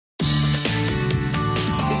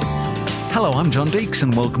Hello, I'm John Deeks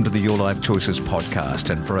and welcome to the Your Life Choices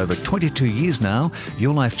podcast. And for over 22 years now,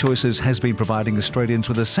 Your Life Choices has been providing Australians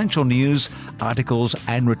with essential news, articles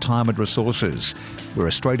and retirement resources. We're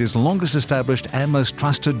Australia's longest established and most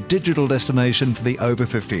trusted digital destination for the over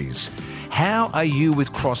 50s. How are you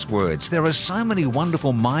with crosswords? There are so many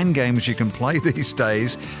wonderful mind games you can play these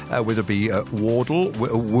days, whether it be Wordle,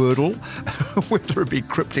 whether it be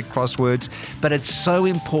cryptic crosswords. But it's so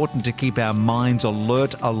important to keep our minds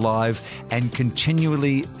alert, alive and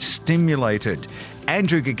continually stimulated.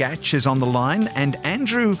 Andrew Gagach is on the line, and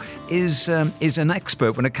Andrew is an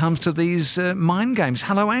expert when it comes to these mind games.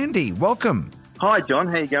 Hello, Andy. Welcome. Hi, John.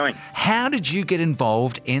 How are you going? How did you get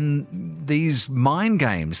involved in these mind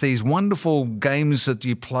games, these wonderful games that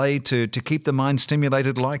you play to keep the mind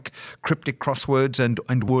stimulated, like cryptic crosswords and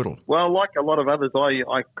Wordle? Well, like a lot of others,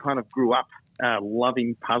 I kind of grew up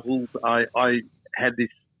loving puzzles. I had this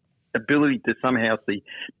ability to somehow see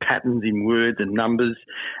patterns in words and numbers.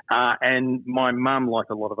 And my mum, like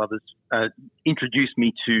a lot of others, introduced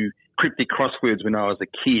me to cryptic crosswords when I was a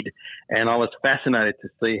kid. And I was fascinated to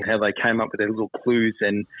see how they came up with their little clues.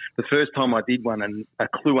 And the first time I did one and a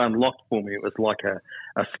clue unlocked for me, it was like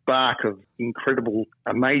a spark of incredible,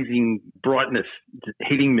 amazing brightness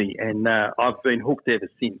hitting me. And I've been hooked ever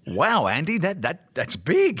since. Wow, Andy, that's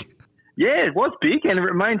big. Yeah, it was big, and it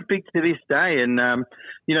remains big to this day. And now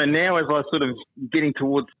as I sort of getting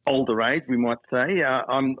towards older age, we might say,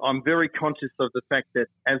 I'm very conscious of the fact that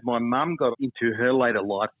as my mum got into her later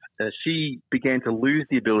life, she began to lose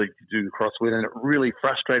the ability to do the crossword, and it really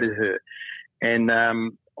frustrated her. And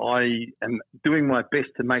I am doing my best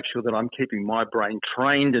to make sure that I'm keeping my brain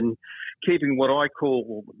trained and keeping what I call,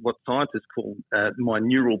 or what scientists call, my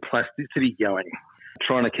neural plasticity going.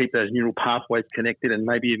 Trying to keep those neural pathways connected and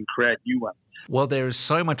maybe even create new ones. Well, there is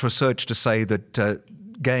so much research to say that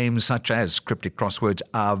games such as cryptic crosswords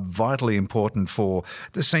are vitally important for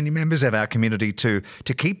the senior members of our community to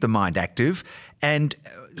keep the mind active. And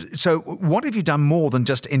so what have you done more than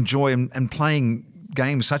just enjoy and playing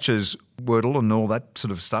games such as Wordle and all that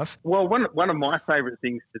sort of stuff? Well, one of my favourite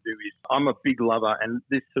things to do is I'm a big lover, and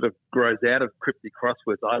this sort of grows out of cryptic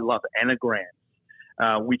crosswords. I love anagrams.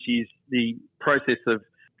 Which is the process of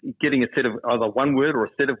getting a set of either one word or a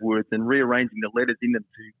set of words and rearranging the letters in them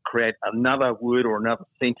to create another word or another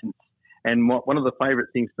sentence. And one of the favourite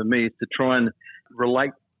things for me is to try and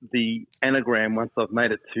relate the anagram once I've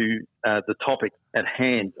made it to the topic at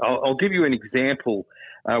hand. I'll give you an example,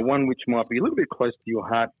 one which might be a little bit close to your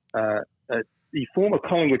heart. The former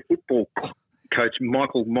Collingwood football coach,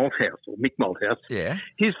 Michael Malthouse, or Mick Malthouse, yeah.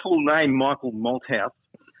 His full name, Michael Malthouse,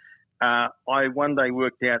 I one day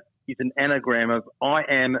worked out is an anagram of I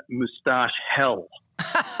am moustache hell.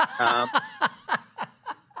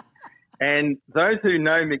 And those who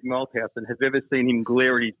know Mick Malthouse and have ever seen him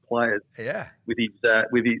glare at his players with his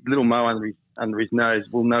little mo under his nose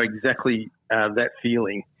will know exactly that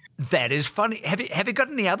feeling. That is funny. Have you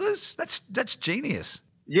got any others? That's genius.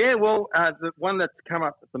 Yeah, well, the one that's come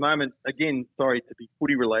up at the moment, again, sorry to be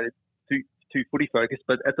footy related, too footy focused,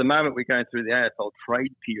 but at the moment we're going through the AFL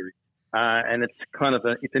trade period. And it's kind of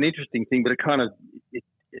it's an interesting thing, but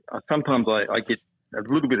sometimes I get a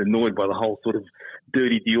little bit annoyed by the whole sort of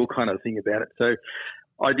dirty deal kind of thing about it. So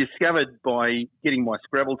I discovered by getting my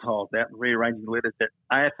Scrabble tiles out and rearranging the letters that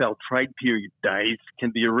AFL trade period days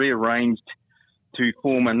can be rearranged to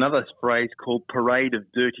form another phrase called parade of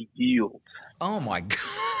dirty deals. Oh my God.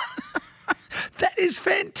 That is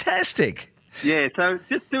fantastic. Yeah, so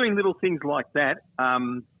just doing little things like that.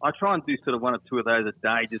 I try and do sort of one or two of those a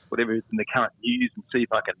day, just whatever is in the current news, and see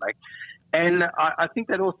if I can make. And I think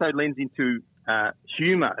that also lends into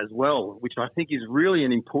humour as well, which I think is really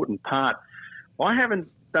an important part. I haven't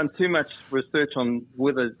done too much research on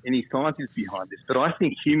whether any science is behind this, but I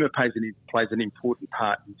think humour plays an important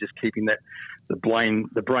part in just keeping the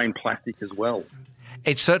brain plastic as well.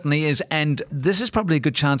 It certainly is, and this is probably a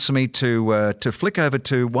good chance for me to flick over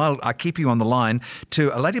to, while I keep you on the line,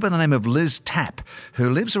 to a lady by the name of Liz Tapp, who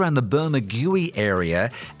lives around the Bermagui area,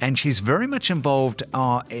 and she's very much involved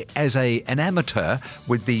as an amateur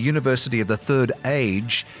with the University of the Third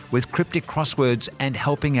Age with cryptic crosswords and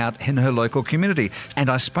helping out in her local community. And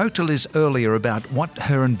I spoke to Liz earlier about what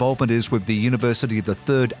her involvement is with the University of the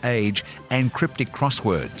Third Age and cryptic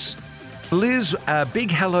crosswords. Liz, a big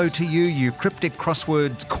hello to you, you cryptic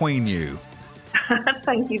crossword queen, you.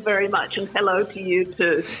 Thank you very much, and hello to you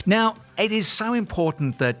too. Now, it is so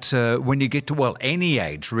important that when you get to, any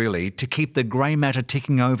age really, to keep the grey matter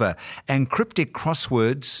ticking over, and cryptic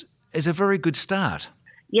crosswords is a very good start.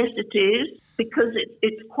 Yes, it is, because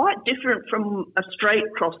it's quite different from a straight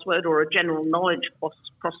crossword or a general knowledge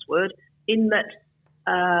crossword in that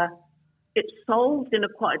it's solved in a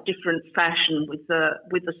quite different fashion. With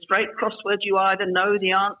a straight crossword, you either know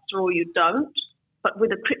the answer or you don't. But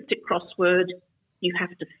with a cryptic crossword, you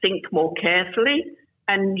have to think more carefully,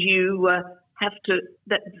 and you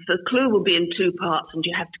the clue will be in two parts, and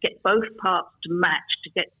you have to get both parts to match to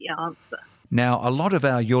get the answer. Now, a lot of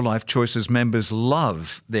our Your Life Choices members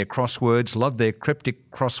love their crosswords, love their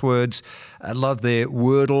cryptic crosswords, love their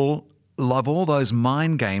Wordle, love all those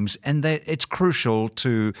mind games, and it's crucial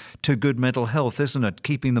to good mental health, isn't it?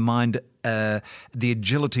 Keeping the mind, the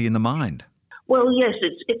agility in the mind. Well, yes,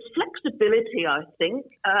 it's flexibility, I think.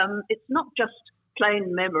 It's not just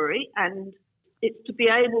plain memory, and it's to be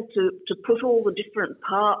able to put all the different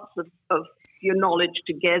parts of your knowledge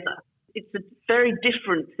together. It's a very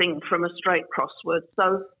different thing from a straight crossword.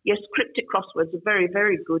 So, yes, cryptic crosswords are very,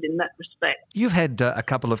 very good in that respect. You've had a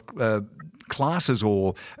couple of classes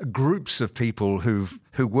or groups of people who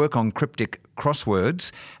work on cryptic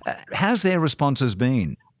crosswords. How's their responses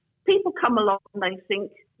been? People come along and they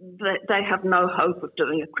think that they have no hope of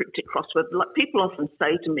doing a cryptic crossword. Like, people often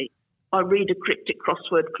say to me, I read a cryptic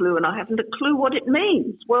crossword clue and I haven't a clue what it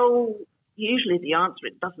means. Well, usually the answer,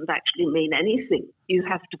 it doesn't actually mean anything. You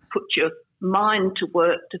have to put your mind to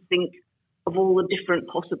work to think of all the different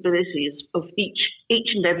possibilities of each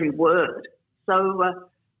and every word. So,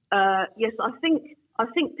 yes, I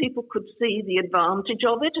think people could see the advantage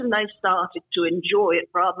of it, and they started to enjoy it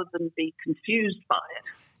rather than be confused by it.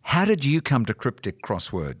 How did you come to cryptic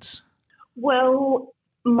crosswords? Well,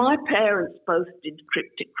 my parents both did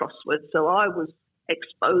cryptic crosswords, so I was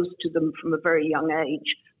exposed to them from a very young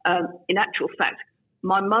age. In actual fact,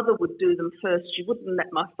 my mother would do them first. She wouldn't let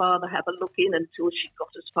my father have a look in until she got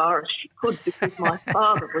as far as she could, because my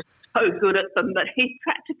father was so good at them that he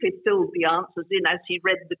practically filled the answers in as he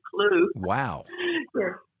read the clue. Wow.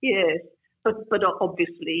 Yes. But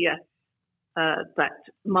obviously that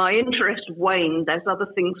my interest waned as other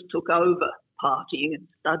things took over, partying and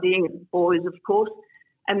studying and boys, of course.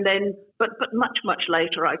 And then, but much, much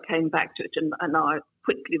later, I came back to it, and I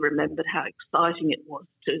quickly remembered how exciting it was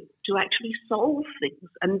to actually solve things.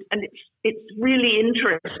 And it's really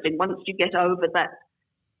interesting once you get over that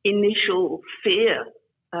initial fear.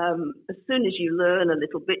 As soon as you learn a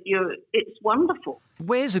little bit, it's wonderful.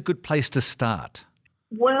 Where's a good place to start?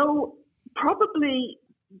 Well, probably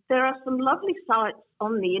there are some lovely sites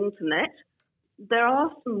on the internet. There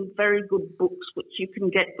are some very good books which you can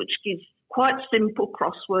get, which give quite simple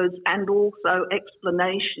crosswords and also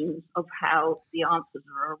explanations of how the answers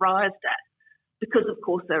are arrived at. Because, of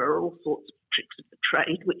course, there are all sorts of tricks of the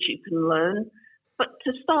trade which you can learn. But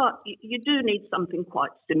to start, you do need something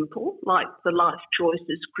quite simple, like the Life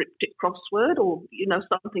Choices cryptic crossword, or,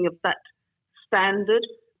 something of that standard.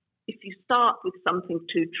 If you start with something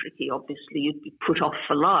too tricky, obviously you'd be put off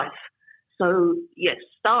for life. So, yes,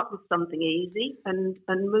 start with something easy and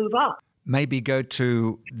move up. Maybe go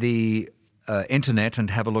to the internet and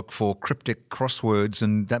have a look for cryptic crosswords,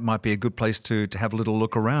 and that might be a good place to have a little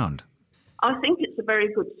look around. I think it's a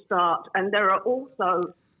very good start. And there are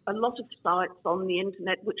also a lot of sites on the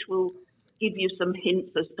internet which will give you some hints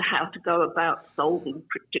as to how to go about solving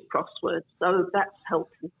cryptic crosswords. So that's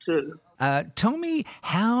helpful too. Tell me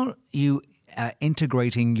how you are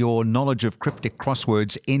integrating your knowledge of cryptic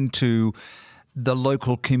crosswords into the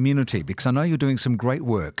local community, because I know you're doing some great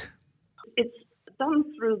work. It's done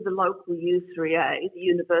through the local U3A, the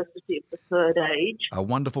University of the Third Age. A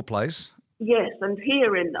wonderful place. Yes, and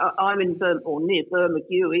here I'm in near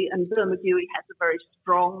Bermagui, and Bermagui has a very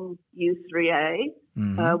strong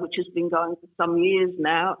U3A, which has been going for some years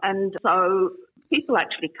now. And so people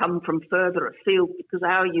actually come from further afield because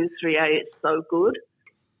our U3A is so good.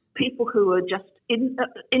 People who are just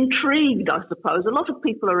intrigued, I suppose. A lot of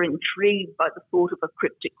people are intrigued by the thought of a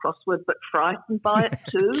cryptic crossword, but frightened by it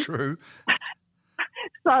too. True.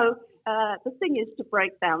 So the thing is to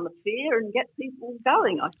break down the fear and get people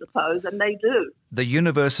going, I suppose, and they do. The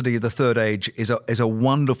University of the Third Age is a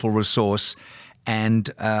wonderful resource, and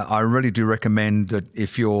I really do recommend that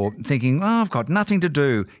if you're thinking, I've got nothing to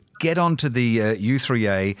do, get onto the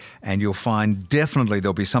U3A and you'll find definitely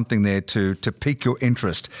there'll be something there to pique your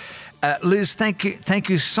interest. Liz, thank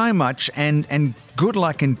you so much, and good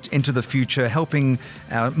luck into the future, helping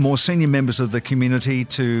our more senior members of the community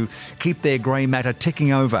to keep their grey matter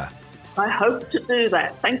ticking over. I hope to do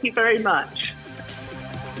that. Thank you very much.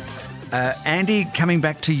 Andy, coming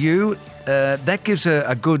back to you, that gives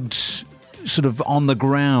a good sort of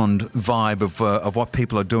on-the-ground vibe of what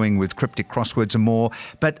people are doing with cryptic crosswords and more.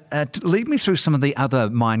 But lead me through some of the other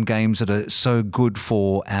mind games that are so good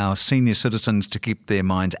for our senior citizens to keep their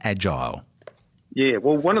minds agile. Yeah,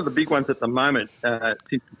 well, one of the big ones at the moment, since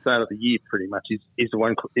the start of the year, pretty much, is the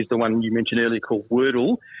one you mentioned earlier called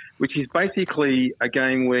Wordle, which is basically a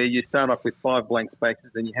game where you start off with 5 blank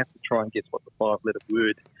spaces and you have to try and guess what the 5-letter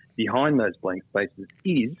word behind those blank spaces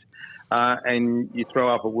is, and you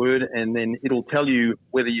throw up a word, and then it'll tell you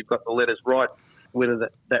whether you've got the letters right, whether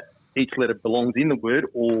that each letter belongs in the word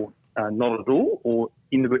or not at all, or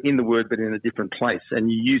in the word but in a different place.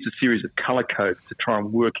 And you use a series of colour codes to try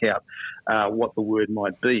and work out what the word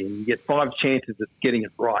might be. And you get 5 chances of getting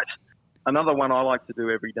it right. Another one I like to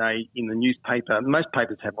do every day in the newspaper, most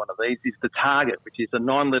papers have one of these, is the target, which is a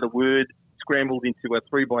 9-letter word scrambled into a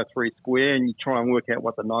 3x3 square, and you try and work out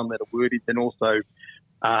what the 9-letter word is, and also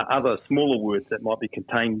other smaller words that might be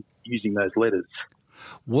contained using those letters.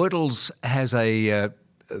 Wordles has a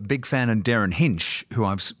big fan in Darren Hinch, who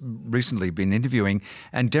I've recently been interviewing,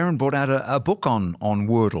 and Darren brought out a book on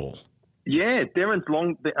Wordle. Yeah, Darren's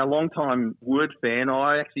a long-time word fan.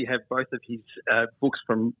 I actually have both of his books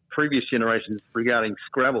from previous generations regarding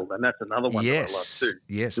Scrabble, and that's another one that I love too.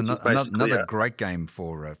 Yes, another great game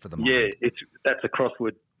for the mind. Yeah, that's a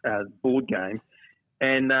crossword board game.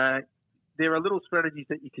 And there are little strategies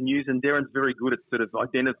that you can use, and Darren's very good at sort of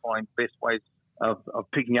identifying best ways of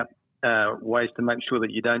picking up ways to make sure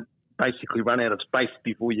that you don't basically run out of space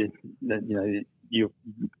before you get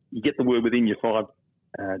the word within your 5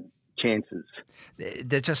 chances.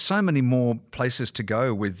 There's just so many more places to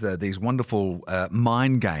go with these wonderful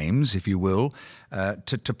mind games, if you will,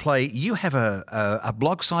 to play. You have a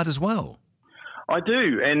blog site as well. I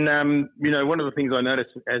do, and one of the things I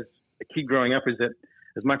noticed as a kid growing up is that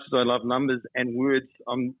as much as I love numbers and words,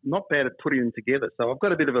 I'm not bad at putting them together. So I've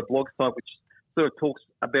got a bit of a blog site which sort of talks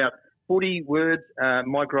about 40 words.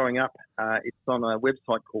 My growing up, it's on a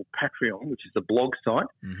website called Patreon, which is a blog site.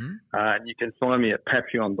 Mm-hmm. And you can find me at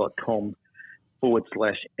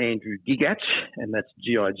patreon.com/Andrew Gigach, and that's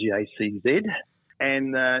Gigacz.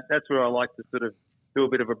 And that's where I like to sort of do a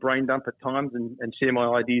bit of a brain dump at times and share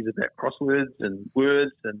my ideas about crosswords and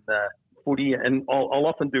words and footy. And I'll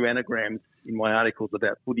often do anagrams in my articles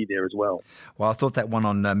about footy there as well. Well, I thought that one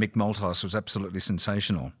on Mick Malthouse was absolutely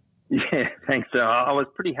sensational. Yeah, thanks. I was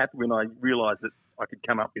pretty happy when I realised that I could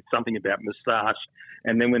come up with something about moustache.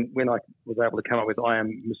 And then when I was able to come up with I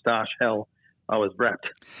am moustache hell, I was wrapped.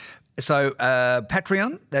 So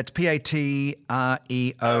Patreon, that's Patreon.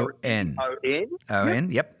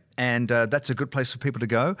 O-N, yep. And that's a good place for people to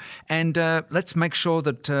go. And let's make sure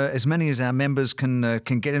that as many as our members can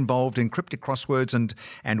get involved in cryptic crosswords and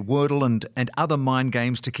Wordle and other mind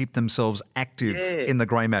games to keep themselves active in the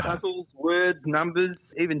grey matter. Puzzles, words, numbers,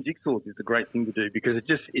 even jigsaws is a great thing to do because it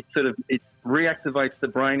reactivates the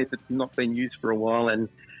brain if it's not been used for a while and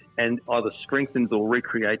either strengthens or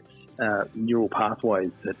recreates neural pathways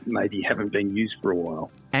that maybe haven't been used for a while.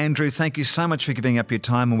 Andrew, thank you so much for giving up your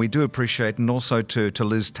time, and we do appreciate it, and also to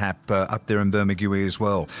Liz Tapp up there in Bermagui as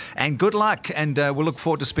well. And good luck, and we'll look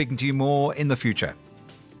forward to speaking to you more in the future.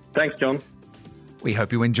 Thanks, John. We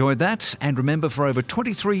hope you enjoyed that. And remember, for over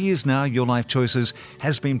 23 years now, Your Life Choices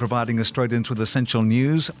has been providing Australians with essential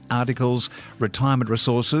news, articles, retirement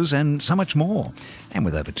resources, and so much more. And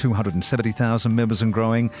with over 270,000 members and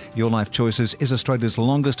growing, Your Life Choices is Australia's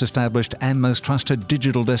longest established and most trusted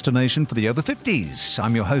digital destination for the over 50s.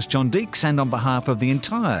 I'm your host, John Deeks, and on behalf of the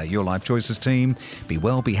entire Your Life Choices team, be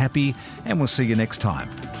well, be happy, and we'll see you next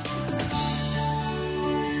time.